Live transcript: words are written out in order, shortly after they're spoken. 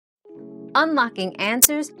unlocking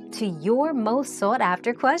answers to your most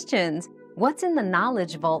sought-after questions. What's in the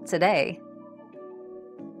Knowledge Vault today?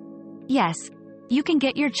 Yes, you can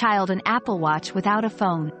get your child an Apple Watch without a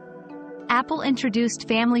phone. Apple introduced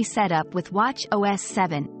Family Setup with Watch OS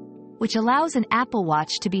 7, which allows an Apple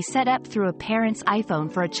Watch to be set up through a parent's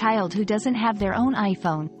iPhone for a child who doesn't have their own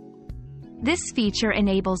iPhone. This feature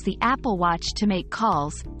enables the Apple Watch to make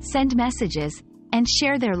calls, send messages, and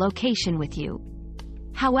share their location with you.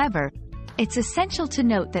 However, it's essential to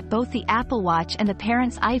note that both the Apple Watch and the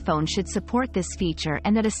parent's iPhone should support this feature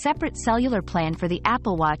and that a separate cellular plan for the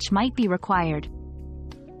Apple Watch might be required.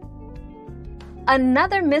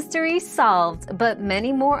 Another mystery solved, but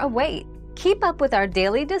many more await. Keep up with our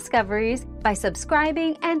daily discoveries by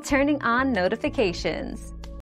subscribing and turning on notifications.